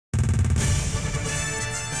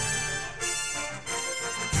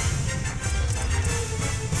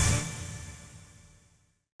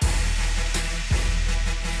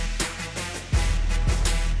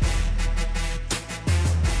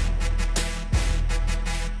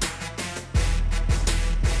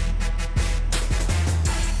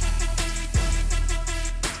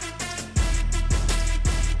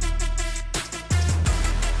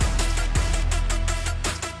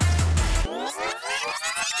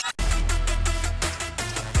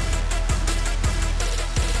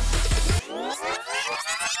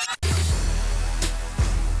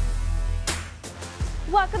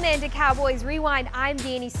Welcome in to Cowboys Rewind. I'm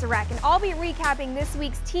Dani Sureck, and I'll be recapping this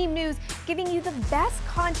week's team news, giving you the best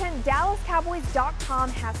content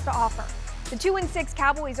DallasCowboys.com has to offer. The 2-6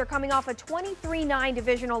 Cowboys are coming off a 23-9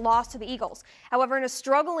 divisional loss to the Eagles. However, in a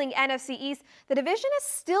struggling NFC East, the division is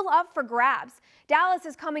still up for grabs. Dallas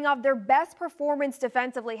is coming off their best performance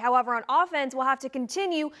defensively. However, on offense, we'll have to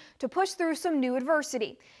continue to push through some new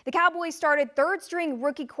adversity. The Cowboys started third-string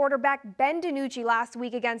rookie quarterback Ben DiNucci last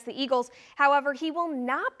week against the Eagles. However, he will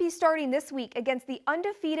not be starting this week against the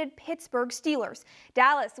undefeated Pittsburgh Steelers.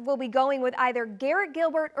 Dallas will be going with either Garrett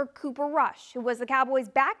Gilbert or Cooper Rush, who was the Cowboys'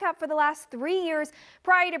 backup for the last 3 years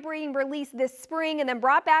prior to being released this spring and then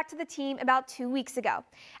brought back to the team about 2 weeks ago.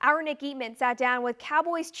 Our Nick Eatman sat down with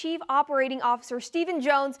Cowboys Chief Operating Officer Stephen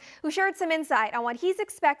Jones, who shared some insight on what he's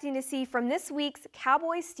expecting to see from this week's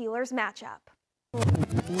Cowboys-Steelers matchup.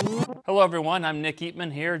 Hello, everyone. I'm Nick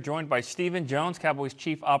Eatman here, joined by Stephen Jones, Cowboys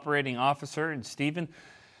Chief Operating Officer. And Stephen,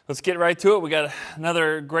 let's get right to it. We got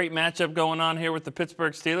another great matchup going on here with the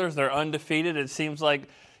Pittsburgh Steelers. They're undefeated. It seems like,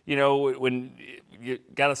 you know, when you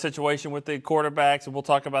got a situation with the quarterbacks, and we'll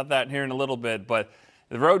talk about that here in a little bit, but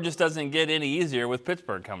the road just doesn't get any easier with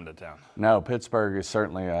Pittsburgh coming to town. No, Pittsburgh is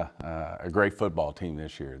certainly a great football team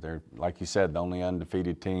this year. They're, like you said, the only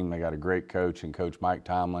undefeated team. They got a great coach and Coach Mike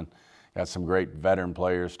Tomlin. Got some great veteran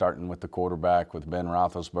players, starting with the quarterback with Ben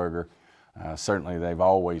Roethlisberger. Certainly they've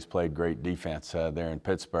always played great defense there in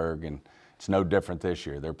Pittsburgh, and it's no different this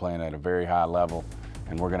year. They're playing at a very high level,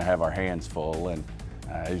 and we're going to have our hands full. And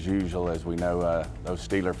as usual, as we know, those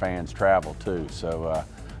Steeler fans travel too. So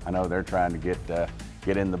I know they're trying to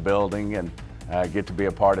get in the building and get to be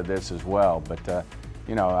a part of this as well. But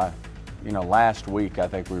last week I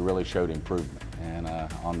think we really showed improvement, and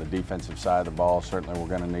on the defensive side of the ball, certainly we're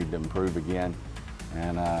going to need to improve again.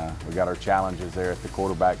 And we got our challenges there at the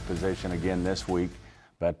quarterback position again this week.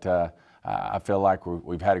 But I feel like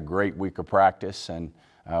we've had a great week of practice, and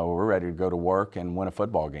we're ready to go to work and win a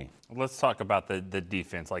football game. Let's talk about the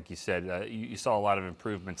defense. Like you said, you saw a lot of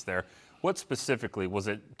improvements there. What specifically? Was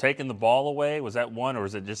it taking the ball away? Was that one, or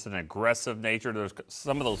was it just an aggressive nature?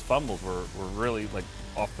 Some of those fumbles were really like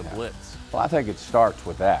off the blitz. Well, I think it starts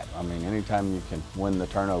with that. I mean, anytime you can win the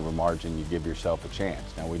turnover margin, you give yourself a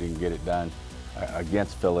chance. Now, we didn't get it done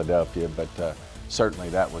against Philadelphia, but certainly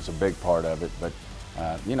that was a big part of it. But,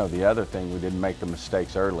 the other thing, we didn't make the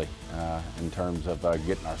mistakes early in terms of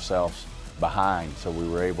getting ourselves behind, so we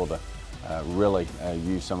were able to really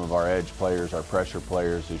use some of our edge players, our pressure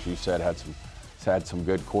players, as you said, had some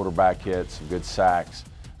good quarterback hits, some good sacks.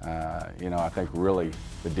 I think really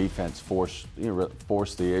the defense forced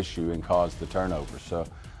the issue and caused the turnover. So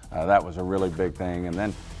that was a really big thing. And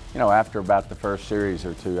then, after about the first series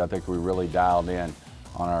or two, I think we really dialed in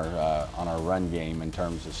on our run game in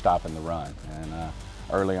terms of stopping the run. And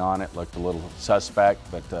early on, it looked a little suspect,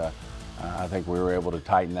 but I think we were able to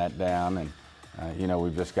tighten that down. And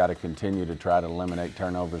we've just got to continue to try to eliminate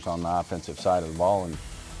turnovers on the offensive side of the ball, and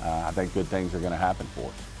I think good things are going to happen for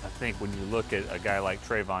us. I think when you look at a guy like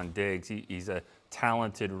Trayvon Diggs, he's a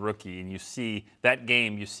talented rookie, and you see that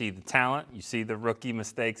game, you see the talent, you see the rookie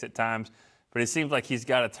mistakes at times, but it seems like he's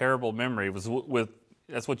got a terrible memory.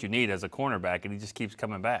 That's what you need as a cornerback, and he just keeps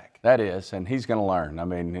coming back. That is, and he's going to learn. I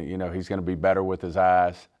mean, he's going to be better with his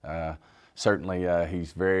eyes. Certainly,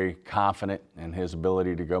 he's very confident in his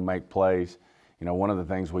ability to go make plays. One of the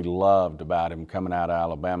things we loved about him coming out of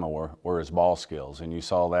Alabama were his ball skills, and you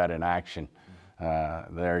saw that in action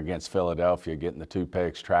there against Philadelphia, getting the 2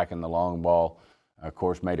 picks, tracking the long ball. Of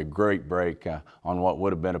course, made a great break on what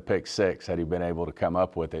would have been a pick 6 had he been able to come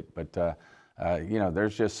up with it. But,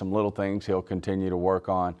 there's just some little things he'll continue to work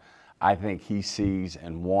on. I think he sees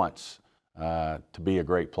and wants to be a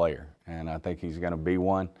great player, and I think he's going to be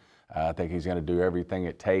one. I think he's going to do everything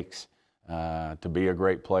it takes to be a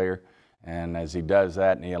great player. And as he does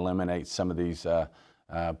that and he eliminates some of these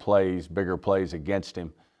bigger plays against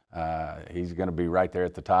him, he's going to be right there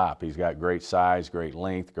at the top. He's got great size, great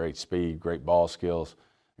length, great speed, great ball skills.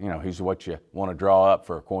 He's what you want to draw up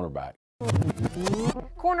for a cornerback.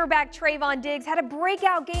 Cornerback Trayvon Diggs had a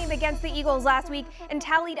breakout game against the Eagles last week and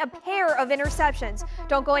tallied a pair of interceptions.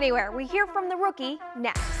 Don't go anywhere. We hear from the rookie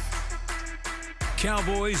next.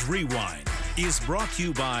 Cowboys Rewind is brought to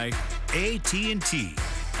you by AT&T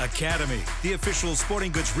Academy, the official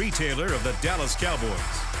sporting goods retailer of the Dallas Cowboys,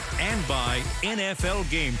 and by NFL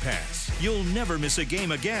Game Pass. You'll never miss a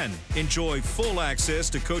game again. Enjoy full access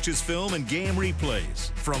to coaches' film and game replays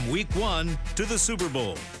from Week 1 to the Super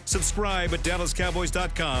Bowl. Subscribe at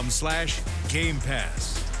DallasCowboys.com/Game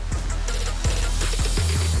Pass.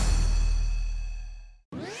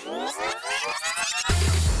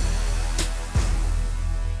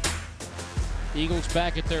 Eagles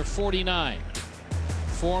back at their 49.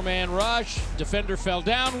 Four-man rush. Defender fell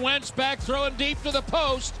down. Wentz back throwing deep to the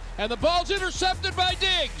post. And the ball's intercepted by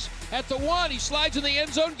Diggs. At the 1, he slides in the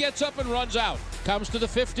end zone, gets up and runs out. Comes to the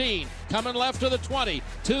 15. Coming left to the 20.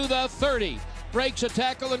 To the 30. Breaks a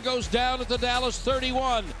tackle and goes down at the Dallas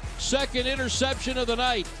 31. Second interception of the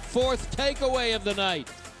night. Fourth takeaway of the night.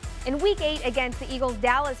 In Week 8 against the Eagles,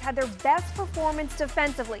 Dallas had their best performance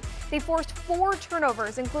defensively. They forced 4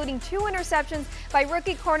 turnovers, including 2 interceptions by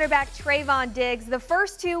rookie cornerback Trevon Diggs, the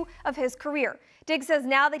first 2 of his career. Diggs says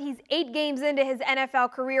now that he's 8 games into his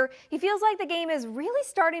NFL career, he feels like the game is really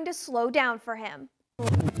starting to slow down for him.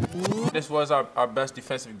 This was our best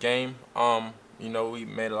defensive game. You know, we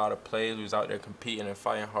made a lot of plays. We was out there competing and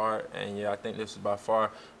fighting hard. And, yeah, I think this is by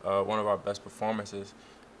far one of our best performances.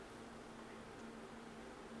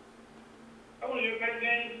 How was your best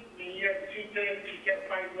game? I mean, you had the 2 plays, you kept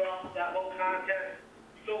fighting well, that whole contest.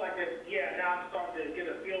 You feel like that, yeah, now I'm starting to get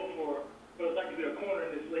a feel for what it's like to be a corner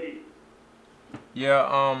in this league.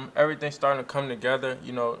 Yeah, everything's starting to come together.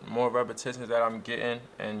 You know, more repetitions that I'm getting,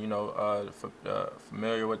 and you know,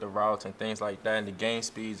 familiar with the routes and things like that, and the game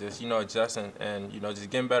speeds. Just adjusting and just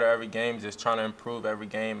getting better every game. Just trying to improve every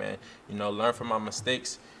game, and learn from my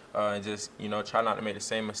mistakes, and just try not to make the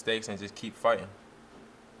same mistakes and just keep fighting.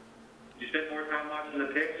 You spend more time watching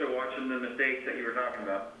the picks or watching the mistakes that you were talking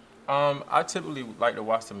about? I typically like to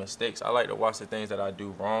watch the mistakes. I like to watch the things that I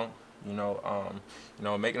do wrong.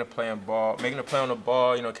 Making a play on the ball,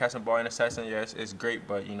 catching the ball interception, yes, it's great,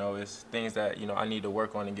 but it's things that I need to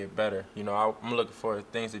work on and get better. I'm looking for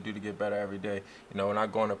things to do to get better every day. When I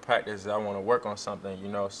go into practice, I want to work on something.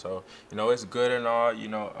 So it's good and all.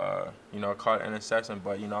 I caught an interception,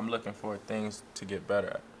 but I'm looking for things to get better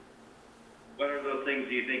at. What are those things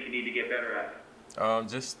do you think you need to get better at?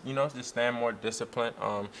 Just staying more disciplined,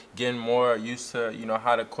 getting more used to,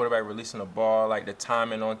 how the quarterback releasing the ball, like the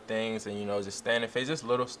timing on things, and, just staying in face, just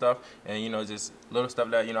little stuff, and, just little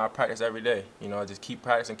stuff that, I practice every day. Just keep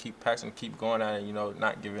practicing, keep going at it,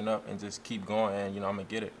 not giving up, and just keep going, and, I'm going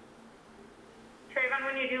to get it. Trevon,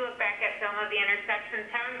 when you do look back at film of the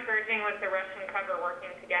interceptions, how encouraging was the rush and cover working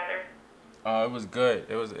together? It was good.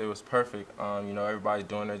 It was perfect. Everybody's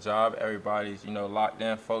doing their job. Everybody's locked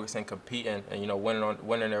in, focused, and competing, and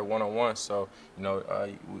winning their one-on-one. So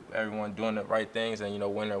everyone doing the right things, and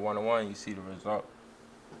winning their one-on-one. You see the result.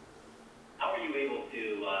 How are you able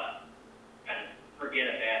to kind of forget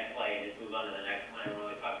a bad play and just move on to the next one? I don't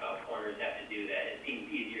really talk about corners have to do that. It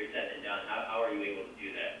seems easier said than done. How are you able to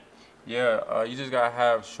do that? Yeah, you just gotta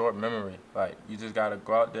have short memory. Like you just gotta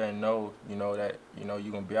go out there and know, that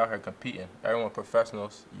you're gonna be out here competing. Everyone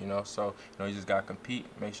professionals, so you just gotta compete.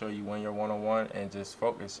 Make sure you win your one-on-one and just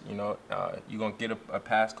focus. You're gonna get a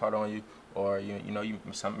pass caught on you, or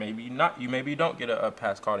maybe you don't get a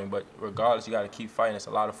pass caught on you. But regardless, you gotta keep fighting. It's a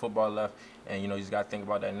lot of football left, and you just gotta think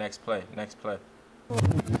about that next play.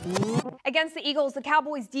 Against the Eagles, the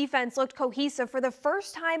Cowboys defense looked cohesive for the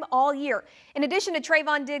first time all year. In addition to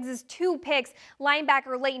Trevon Diggs' 2 picks,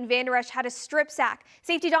 linebacker Leighton Vander Esch had a strip sack.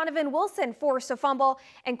 Safety Donovan Wilson forced a fumble,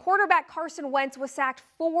 and quarterback Carson Wentz was sacked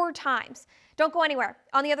 4 times. Don't go anywhere.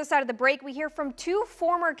 On the other side of the break, we hear from 2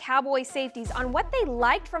 former Cowboys safeties on what they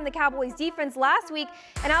liked from the Cowboys defense last week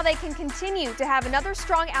and how they can continue to have another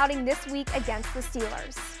strong outing this week against the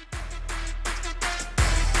Steelers.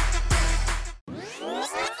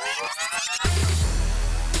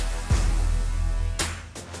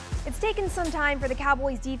 It's taken some time for the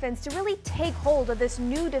Cowboys defense to really take hold of this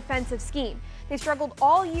new defensive scheme. They struggled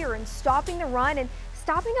all year in stopping the run and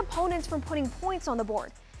stopping opponents from putting points on the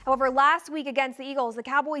board. However, last week against the Eagles, the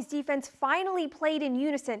Cowboys defense finally played in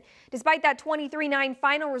unison, despite that 23-9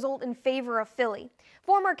 final result in favor of Philly.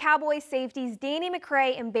 Former Cowboys safeties Danny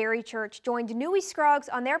McCray and Barry Church joined Newey Scruggs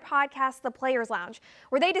on their podcast, The Players Lounge,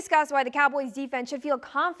 where they discussed why the Cowboys defense should feel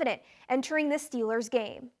confident entering the Steelers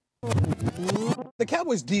game. The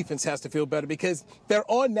Cowboys defense has to feel better because they're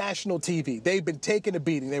on national TV. They've been taking a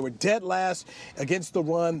beating. They were dead last against the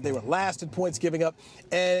run. They were last in points giving up,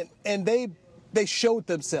 and they showed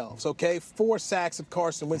themselves, okay? 4 sacks of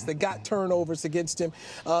Carson Wentz. They got turnovers against him.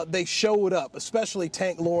 They showed up, especially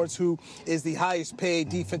Tank Lawrence, who is the highest paid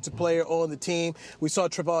defensive player on the team. We saw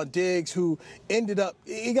Trevon Diggs, who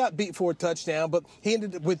he got beat for a touchdown, but he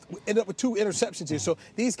ended up with 2 interceptions here. So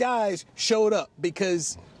these guys showed up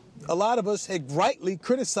because a lot of us had rightly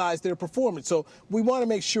criticized their performance. So we want to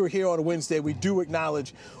make sure here on a Wednesday we do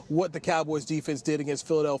acknowledge what the Cowboys defense did against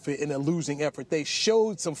Philadelphia in a losing effort. They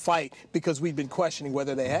showed some fight because we've been questioning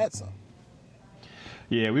whether they had some.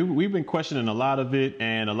 Yeah, we've been questioning a lot of it,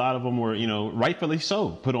 and a lot of them were, rightfully so,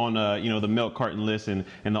 put on, the milk carton list and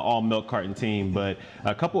the all milk carton team. But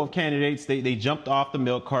a couple of candidates, they jumped off the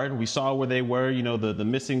milk carton. We saw where they were, the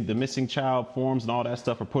missing child forms and all that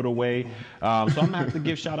stuff are put away. So I'm gonna have to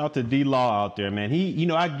give shout out to D-Law out there, man.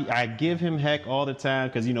 He, I give him heck all the time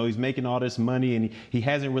because he's making all this money and he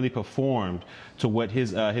hasn't really performed to what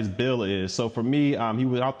his bill is. So for me, he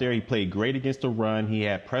was out there. He played great against the run. He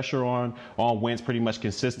had pressure on Wentz pretty much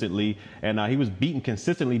consistently, and he was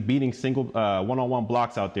consistently beating single one-on-one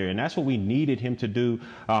blocks out there, and that's what we needed him to do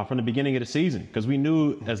from the beginning of the season, because we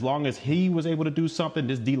knew as long as he was able to do something,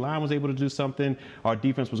 this D-line was able to do something, our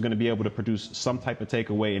defense was going to be able to produce some type of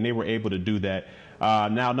takeaway, and they were able to do that.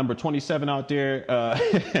 Now, number 27 out there,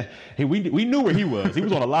 we knew where he was. He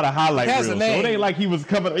was on a lot of highlight reels, so it ain't like he was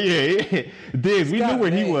coming. Yeah, Diggs, we knew where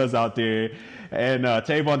he was out there. And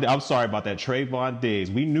I'm sorry about that, Trayvon Diggs.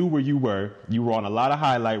 We knew where you were. You were on a lot of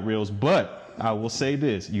highlight reels, but I will say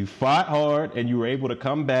this. You fought hard, and you were able to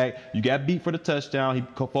come back. You got beat for the touchdown.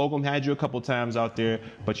 Fulgham had you a couple times out there,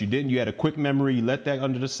 but you didn't. You had a quick memory. You let that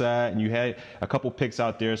under the side, and you had a couple picks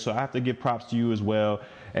out there. So I have to give props to you as well.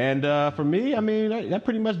 And for me, that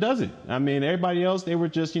pretty much does it. Everybody else, they were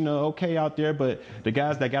just, okay out there. But the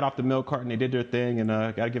guys that got off the milk carton, they did their thing, and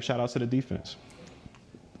got to give shout-outs to the defense.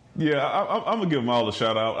 Yeah, I'm going to give them all a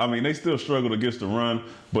shout out. They still struggled against the run,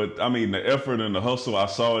 but the effort and the hustle, I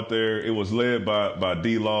saw it there. It was led by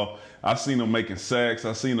D-Law. I seen them making sacks.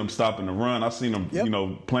 I seen them stopping the run. I seen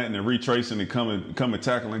them, planting and retracing and coming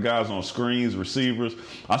tackling guys on screens, receivers.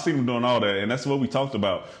 I seen them doing all that, and that's what we talked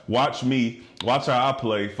about. Watch me, watch how I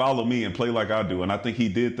play, follow me, and play like I do. And I think he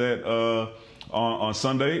did that on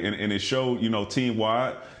Sunday, and it showed,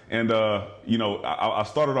 team-wide. And, I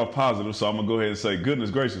started off positive, so I'm going to go ahead and say, goodness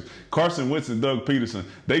gracious, Carson Wentz and Doug Peterson,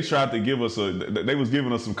 they tried to give us they was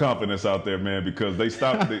giving us some confidence out there, man, because they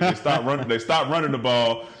stopped running the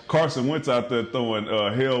ball. Carson Wentz out there throwing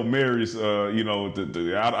Hail Marys, I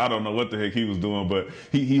don't know what the heck he was doing, but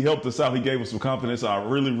he helped us out. He gave us some confidence. I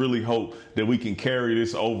really, really hope that we can carry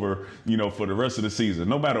this over, for the rest of the season.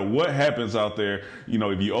 No matter what happens out there,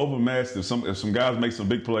 if you overmatched, if some guys make some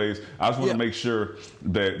big plays, I just want to make sure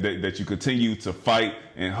that you continue to fight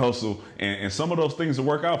and hustle, and some of those things will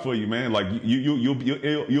work out for you, man. Like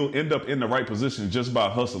you'll end up in the right position just by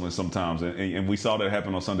hustling sometimes, and we saw that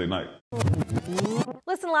happen on Sunday night.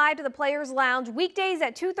 Listen live to the Players Lounge weekdays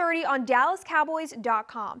at 2:30 on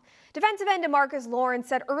DallasCowboys.com. Defensive end DeMarcus Lawrence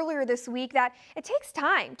said earlier this week that it takes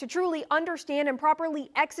time to truly understand and properly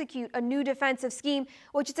execute a new defensive scheme,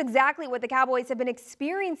 which is exactly what the Cowboys have been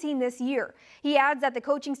experiencing this year. He adds that the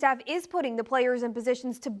coaching staff is putting the players in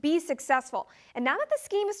positions to be successful. And now that the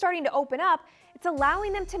scheme is starting to open up, it's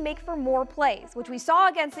allowing them to make for more plays, which we saw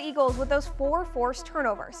against the Eagles with those 4 forced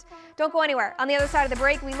turnovers. Don't go anywhere. On the other side of the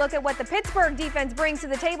break, we look at what the Pittsburgh defense brings to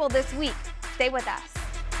the table this week. Stay with us.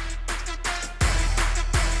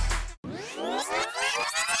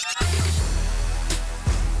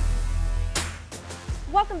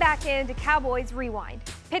 Welcome back into Cowboys Rewind.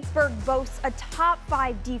 Pittsburgh boasts a top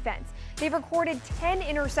 5 defense. They've recorded 10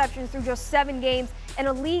 interceptions through just 7 games and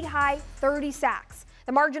a league-high 30 sacks.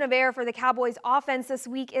 The margin of error for the Cowboys offense this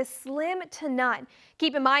week is slim to none.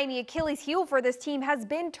 Keep in mind the Achilles heel for this team has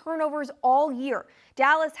been turnovers all year.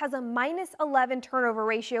 Dallas has a -11 turnover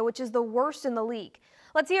ratio, which is the worst in the league.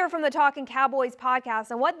 Let's hear from the Talkin' Cowboys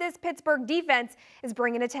podcast on what this Pittsburgh defense is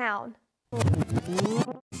bringing to town.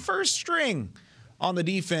 First string on the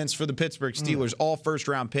defense for the Pittsburgh Steelers, all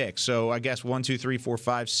first-round picks. So I guess 1, 2, 3, 4,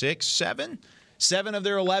 5, 6, 7. 7 of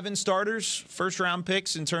their 11 starters, first-round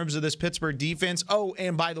picks in terms of this Pittsburgh defense. Oh,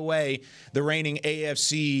 and by the way, the reigning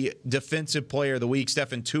AFC Defensive Player of the Week,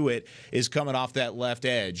 Stephen Tuitt, is coming off that left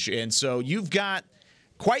edge. And so you've got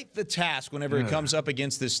quite the task whenever it comes up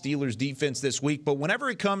against the Steelers defense this week. But whenever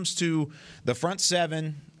it comes to the front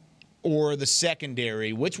 7 or the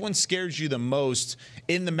secondary, which one scares you the most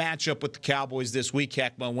in the matchup with the Cowboys this week,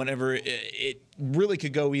 Heckma, whenever it really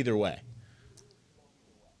could go either way?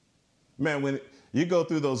 Man, when you go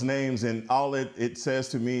through those names and all it says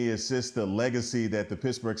to me is just the legacy that the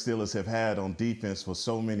Pittsburgh Steelers have had on defense for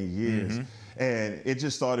so many years. And it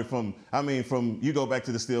just started from you go back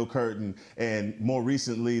to the Steel Curtain and more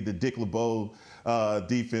recently the Dick LeBeau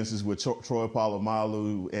defenses with Troy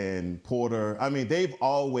Polamalu and Porter. They've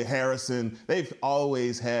always, Harrison, they've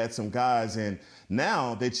always had some guys, and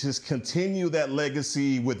now they just continue that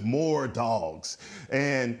legacy with more dogs.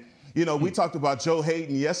 And we talked about Joe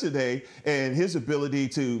Hayden yesterday and his ability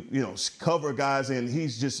to, cover guys, and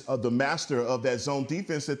he's just the master of that zone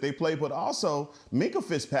defense that they play. But also Minkah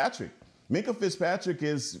Fitzpatrick. Minkah Fitzpatrick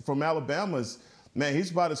is from Alabama's man,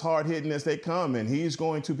 he's about as hard hitting as they come, and he's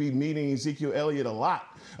going to be meeting Ezekiel Elliott a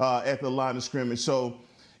lot at the line of scrimmage. So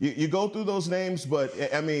you go through those names, but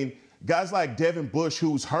I mean, guys like Devin Bush,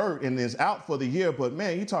 who's hurt and is out for the year, but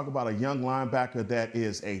man, you talk about a young linebacker that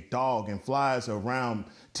is a dog and flies around.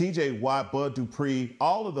 TJ Watt, Bud Dupree,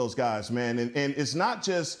 all of those guys, man. And it's not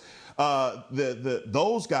just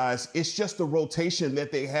those guys, it's just the rotation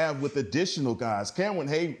that they have with additional guys. Cameron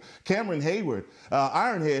Hayward,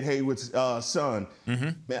 Ironhead Hayward's son,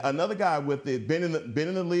 another guy with been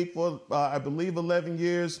in the league for I believe 11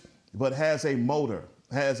 years, but has a motor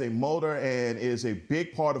and is a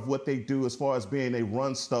big part of what they do as far as being a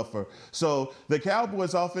run stuffer. So the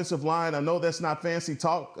Cowboys offensive line, I know that's not fancy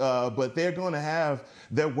talk, but they're going to have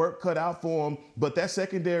their work cut out for them. But that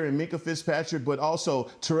secondary, Minkah Fitzpatrick, but also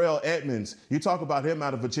Terrell Edmonds, you talk about him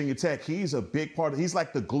out of Virginia Tech. He's a big part. He's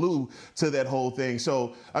like the glue to that whole thing.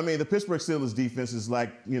 So, I mean, the Pittsburgh Steelers defense is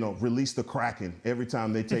like, release the Kraken every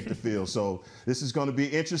time they take the field. So this is going to be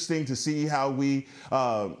interesting to see how we,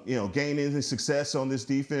 gain any success on this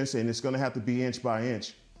defense, and it's going to have to be inch by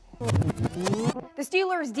inch. The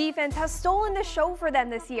Steelers' defense has stolen the show for them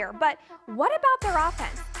this year, but what about their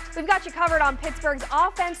offense? We've got you covered on Pittsburgh's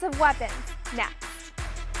offensive weapons next.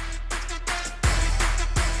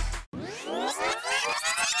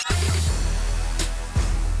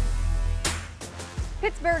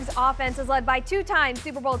 Pittsburgh's offense is led by two-time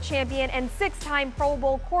Super Bowl champion and six-time Pro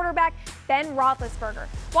Bowl quarterback Ben Roethlisberger.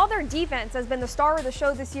 While their defense has been the star of the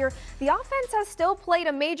show this year, the offense has still played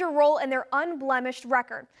a major role in their unblemished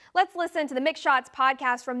record. Let's listen to the Mix Shots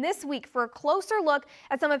podcast from this week for a closer look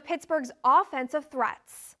at some of Pittsburgh's offensive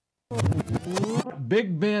threats.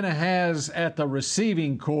 Big Ben has at the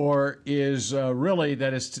receiving core is really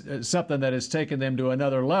that is something that has taken them to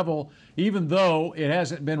another level, even though it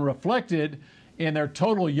hasn't been reflected in their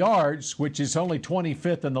total yards, which is only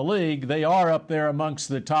 25th in the league. They are up there amongst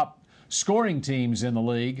the top scoring teams in the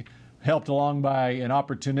league, helped along by an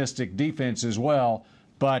opportunistic defense as well.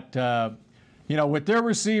 But, with their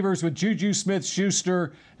receivers, with Juju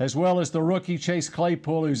Smith-Schuster, as well as the rookie Chase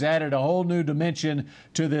Claypool, who's added a whole new dimension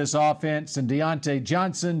to this offense, and Deontay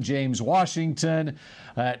Johnson, James Washington,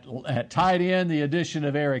 at tight end, the addition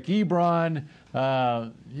of Eric Ebron.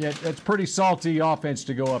 It's pretty salty offense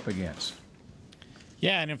to go up against.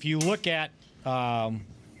 Yeah, and if you look at,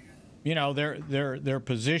 their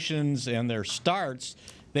positions and their starts,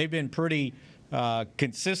 they've been pretty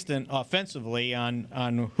consistent offensively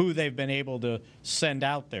on who they've been able to send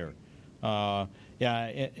out there.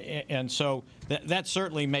 And so that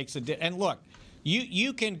certainly makes a difference. And look,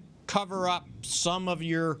 you can cover up some of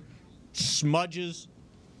your smudges.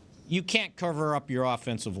 You can't cover up your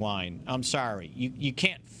offensive line. I'm sorry. You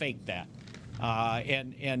can't fake that.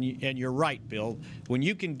 And you're right, Bill. When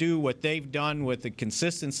you can do what they've done with the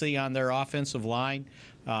consistency on their offensive line,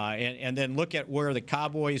 and then look at where the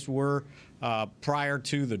Cowboys were prior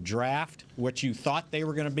to the draft, what you thought they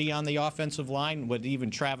were going to be on the offensive line, with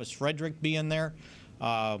even Travis Frederick being there.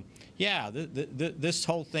 This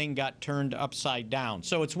whole thing got turned upside down.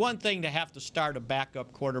 So it's one thing to have to start a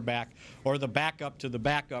backup quarterback or the backup to the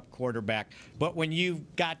backup quarterback, but when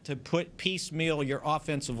you've got to piecemeal your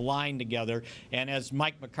offensive line together, and as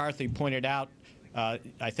Mike McCarthy pointed out,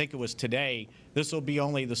 I think it was today, this will be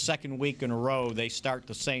only the second week in a row they start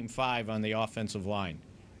the same five on the offensive line.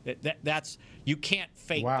 You can't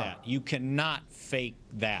fake that. You cannot fake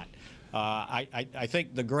that. I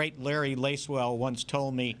think the great Larry Lacewell once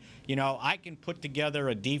told me, I can put together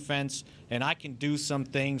a defense and I can do some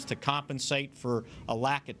things to compensate for a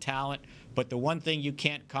lack of talent, but the one thing you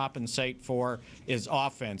can't compensate for is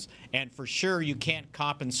offense. And for sure you can't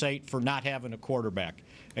compensate for not having a quarterback.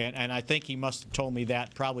 And I think he must have told me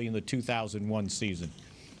that probably in the 2001 season.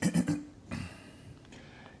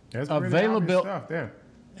 That's pretty obvious stuff there.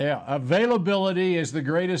 Yeah, availability is the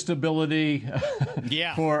greatest ability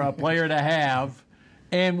for a player to have.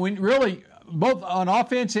 And when really, both on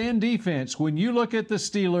offense and defense, when you look at the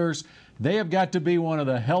Steelers, they have got to be one of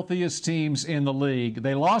the healthiest teams in the league.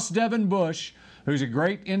 They lost Devin Bush, who's a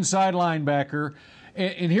great inside linebacker.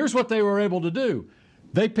 And here's what they were able to do.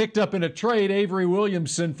 They picked up in a trade Avery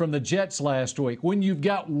Williamson from the Jets last week. When you've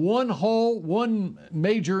got one hole, one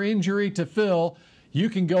major injury to fill, you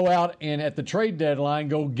can go out and at the trade deadline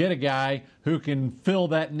go get a guy who can fill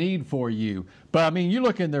that need for you. But, I mean, you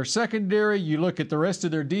look in their secondary, you look at the rest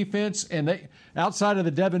of their defense, and they, outside of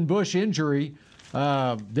the Devin Bush injury,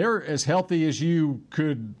 they're as healthy as you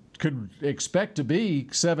could expect to be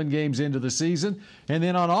 7 games into the season. And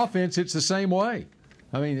then on offense, it's the same way.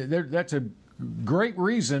 I mean, that's a great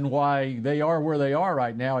reason why they are where they are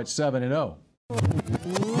right now at 7-0.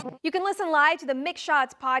 You can listen live to the Mix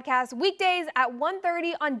Shots podcast weekdays at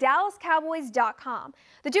 1:30 on DallasCowboys.com.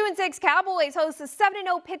 The 2-6 Cowboys host the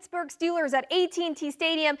 7-0 Pittsburgh Steelers at AT&T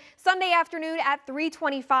Stadium Sunday afternoon at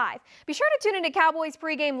 3:25. Be sure to tune into Cowboys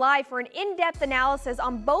pregame live for an in-depth analysis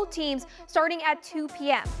on both teams starting at 2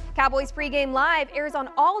 p.m. Cowboys pregame live airs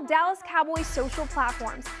on all Dallas Cowboys social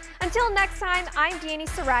platforms. Until next time, I'm Dani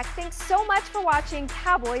Sureck. Thanks so much for watching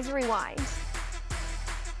Cowboys Rewind.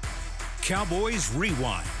 Cowboys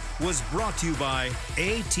Rewind was brought to you by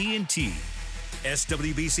AT&T.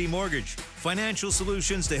 SWBC Mortgage, financial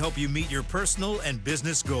solutions to help you meet your personal and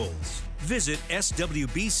business goals. Visit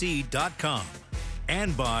swbc.com.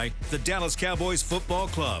 And by the Dallas Cowboys Football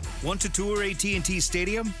Club. Want to tour AT&T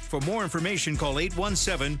Stadium? For more information, call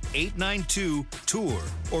 817-892-TOUR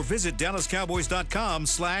or visit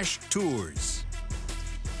dallascowboys.com/tours.